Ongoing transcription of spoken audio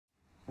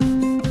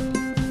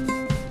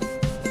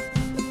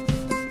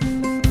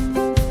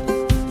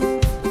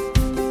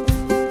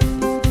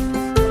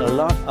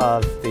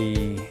of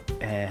the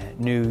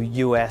new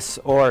US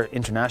or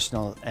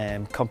international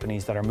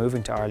companies that are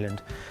moving to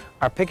Ireland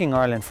are picking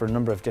Ireland for a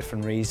number of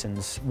different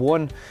reasons.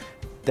 One,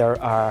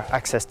 there are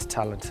access to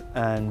talent,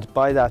 and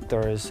by that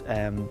there's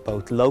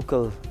both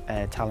local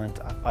talent,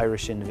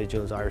 Irish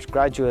individuals, Irish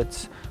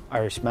graduates,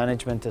 Irish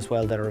management as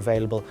well that are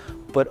available,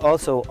 but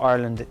also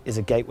Ireland is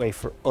a gateway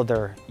for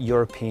other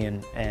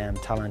European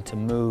talent to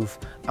move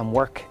and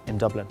work in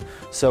Dublin.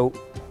 So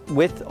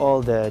with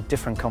all the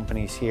different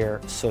companies here,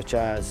 such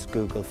as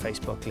Google,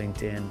 Facebook,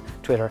 LinkedIn,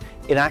 Twitter,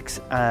 it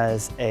acts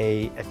as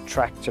an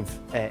attractive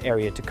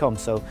area to come.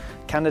 So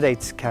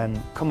candidates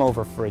can come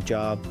over for a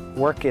job,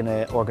 work in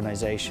an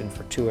organisation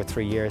for 2 or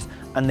 3 years,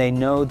 and they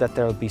know that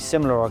there will be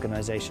similar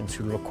organisations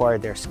who require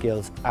their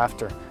skills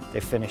after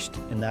they've finished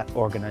in that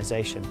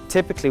organisation.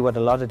 Typically what a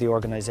lot of the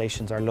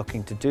organisations are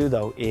looking to do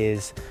though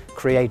is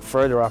create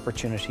further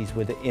opportunities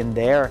within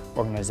their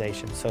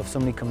organisation. So if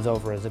somebody comes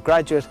over as a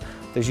graduate,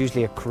 there's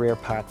usually a career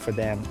path for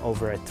them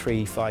over a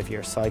 3-5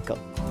 year cycle.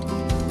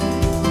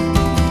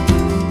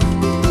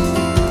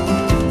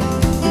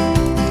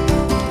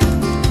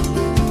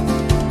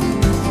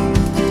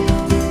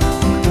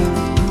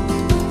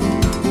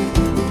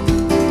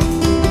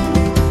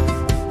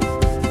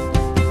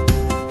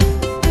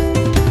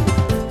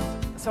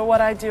 So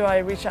what I do, I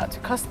reach out to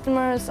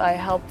customers, I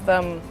help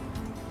them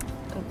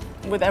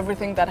with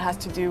everything that has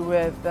to do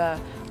with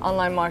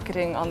online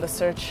marketing on the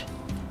search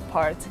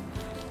part.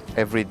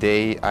 Every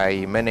day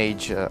I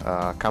manage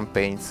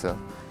campaigns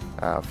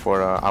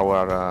for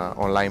our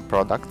online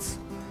products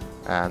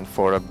and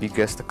for our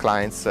biggest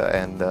clients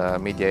and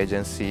media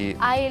agency.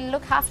 I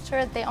look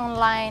after the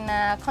online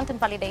content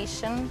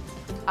validation.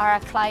 Our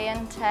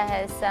client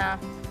has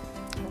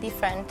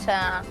different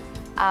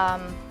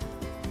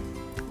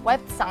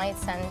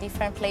websites and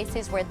different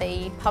places where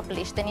they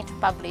need to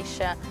publish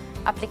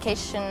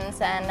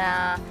applications and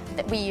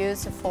that we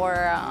use for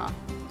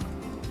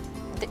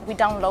we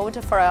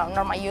download for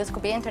normal use,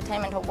 could be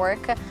entertainment or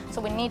work. So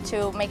we need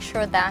to make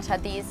sure that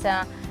these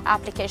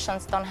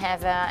applications don't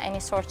have any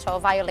sort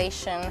of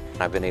violation.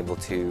 I've been able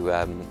to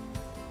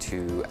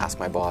ask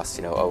my boss,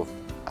 you know, oh,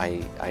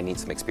 I need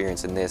some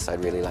experience in this.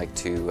 I'd really like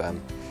to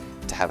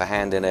have a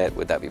hand in it.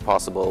 Would that be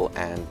possible?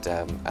 And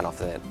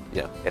often,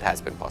 you know, it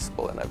has been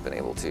possible, and I've been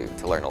able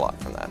to learn a lot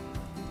from that.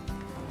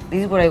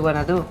 This is what I want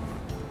to do,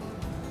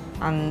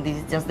 and this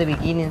is just the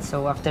beginning.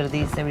 So after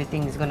this,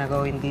 everything is going to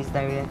go in this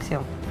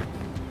direction.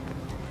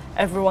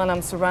 Everyone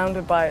I'm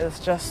surrounded by is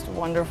just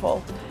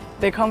wonderful.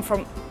 They come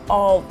from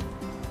all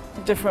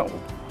different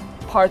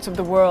parts of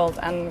the world,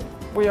 and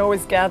we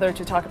always gather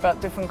to talk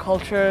about different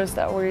cultures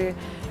that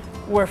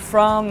we're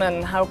from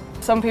and how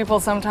some people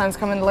sometimes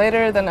come in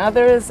later than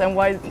others and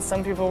why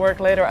some people work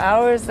later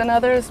hours than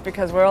others,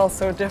 because we're all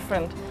so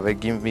different. They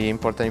give me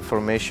important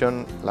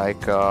information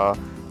like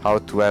how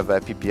to have a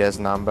PPS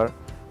number.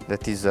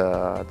 That is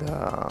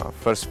the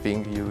first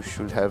thing you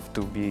should have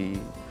to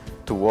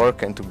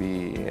work and to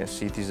be a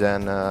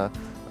citizen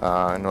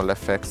in all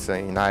effects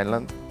in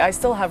Ireland. I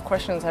still have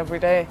questions every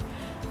day.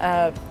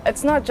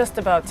 It's not just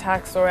about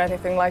tax or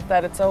anything like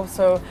that, it's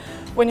also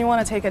when you want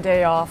to take a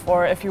day off,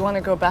 or if you want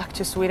to go back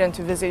to Sweden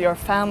to visit your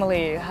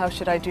family, how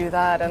should I do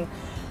that and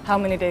how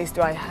many days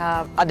do I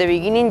have? At the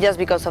beginning, just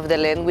because of the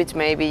language,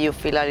 maybe you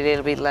feel a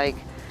little bit like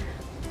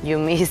you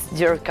miss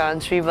your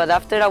country, but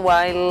after a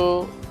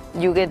while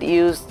you get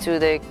used to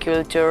the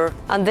culture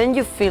and then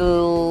you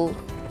feel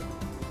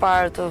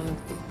part of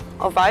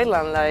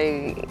Ireland,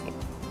 like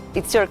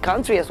it's your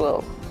country as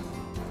well.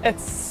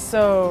 It's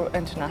so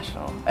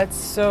international. It's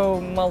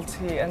so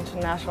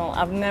multi-international.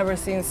 I've never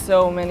seen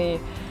so many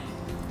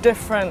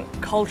different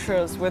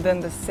cultures within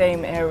the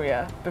same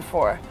area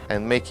before.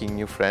 And making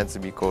new friends,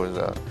 because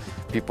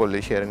people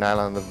here in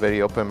Ireland are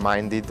very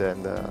open-minded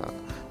and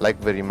like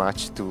very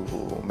much to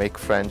make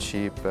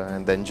friendship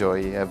and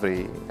enjoy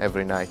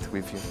every night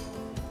with you.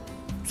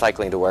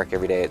 Cycling to work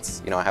every day,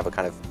 it's, you know, I have a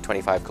kind of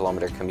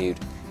 25-kilometer commute,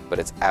 but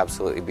it's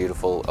absolutely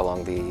beautiful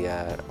along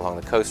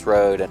the coast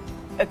road.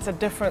 It's a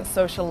different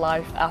social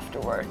life after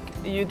work.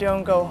 You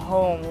don't go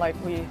home like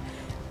we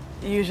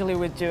usually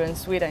would do in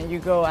Sweden. You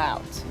go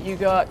out. You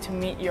go out to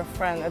meet your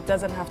friend. It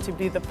doesn't have to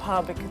be the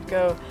pub. It could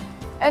go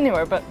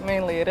anywhere, but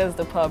mainly it is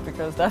the pub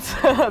because that's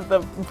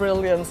the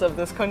brilliance of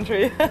this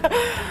country.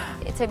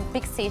 It's a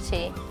big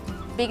city,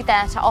 big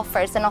that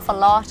offers an awful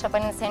lot,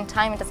 but at the same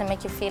time it doesn't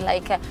make you feel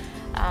like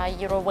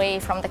you're away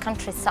from the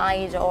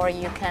countryside, or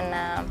you can,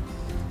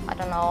 I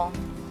don't know,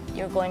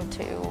 you're going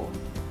to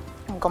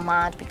go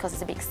mad because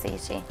it's a big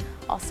city.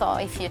 Also,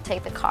 if you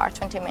take the car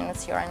 20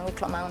 minutes, you're in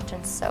Wicklow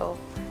Mountains, so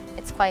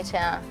it's quite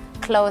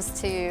close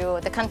to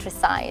the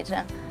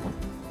countryside.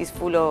 It's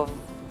full of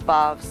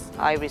pubs,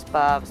 Irish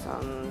pubs,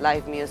 and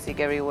live music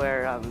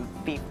everywhere, and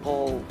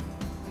people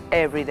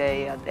every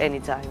day at any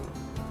time.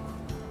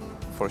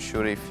 For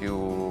sure, if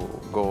you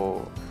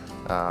go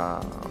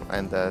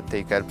and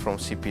take help from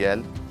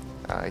CPL,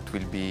 it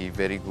will be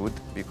very good,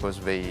 because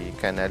they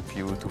can help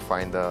you to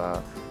find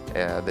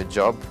the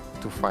job,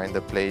 to find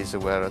a place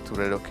where to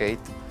relocate,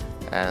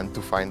 and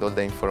to find all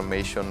the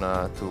information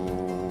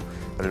to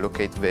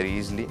relocate very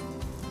easily.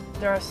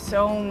 There are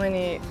so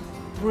many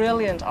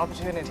brilliant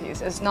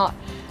opportunities. It's not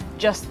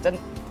just a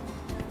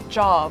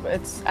job,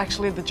 it's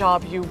actually the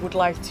job you would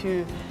like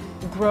to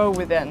grow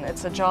within.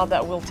 It's a job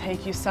that will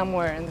take you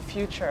somewhere in the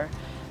future.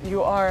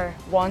 You are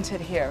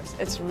wanted here.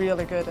 It's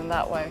really good in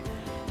that way.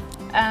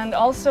 And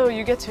also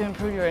you get to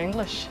improve your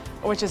English,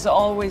 which is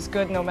always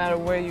good no matter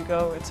where you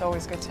go. It's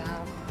always good to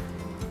have.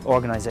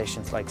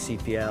 Organisations like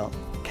CPL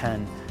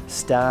can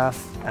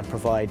staff and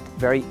provide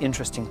very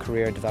interesting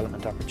career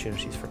development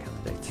opportunities for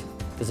candidates.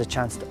 There's a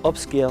chance to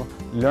upskill,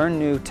 learn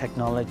new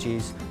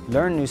technologies,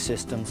 learn new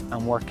systems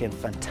and work in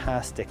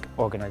fantastic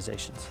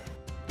organisations.